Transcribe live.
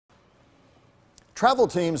Travel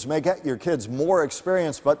teams may get your kids more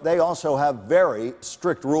experience, but they also have very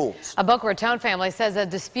strict rules. A Boca Raton family says a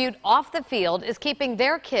dispute off the field is keeping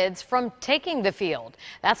their kids from taking the field.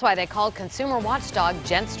 That's why they called consumer watchdog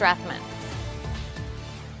Jen Strathman.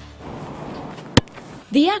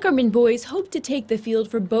 The Ackerman boys hope to take the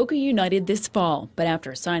field for Boca United this fall, but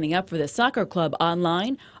after signing up for the soccer club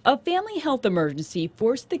online, a family health emergency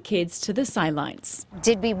forced the kids to the sidelines.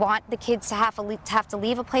 Did we want the kids to have to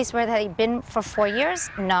leave a place where they'd been for 4 years?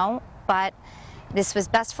 No, but this was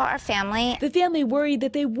best for our family. The family worried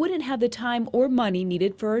that they wouldn't have the time or money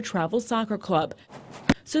needed for a travel soccer club.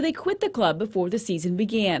 So they quit the club before the season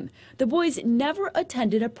began. The boys never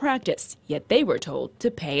attended a practice, yet they were told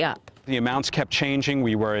to pay up. The amounts kept changing.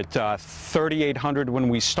 We were at $3,800 when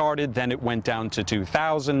we started, then it went down to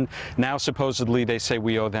 $2,000. Now supposedly they say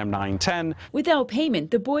we owe them $910. Without payment,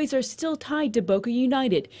 the boys are still tied to Boca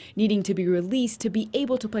United, needing to be released to be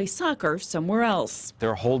able to play soccer somewhere else.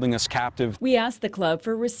 They're holding us captive. We asked the club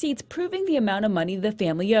for receipts proving the amount of money the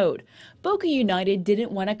family owed. Boca United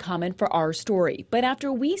didn't want to comment for our story, but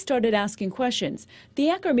after we started asking questions, the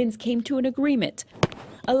Ackermans came to an agreement,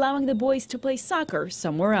 allowing the boys to play soccer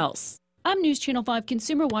somewhere else. I'm News Channel 5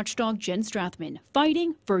 consumer watchdog Jen Strathman,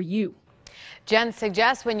 fighting for you. Jen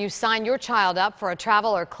suggests when you sign your child up for a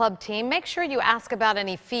travel or club team, make sure you ask about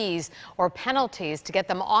any fees or penalties to get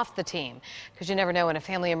them off the team, because you never know when a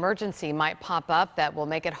family emergency might pop up that will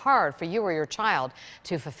make it hard for you or your child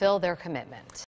to fulfill their commitment.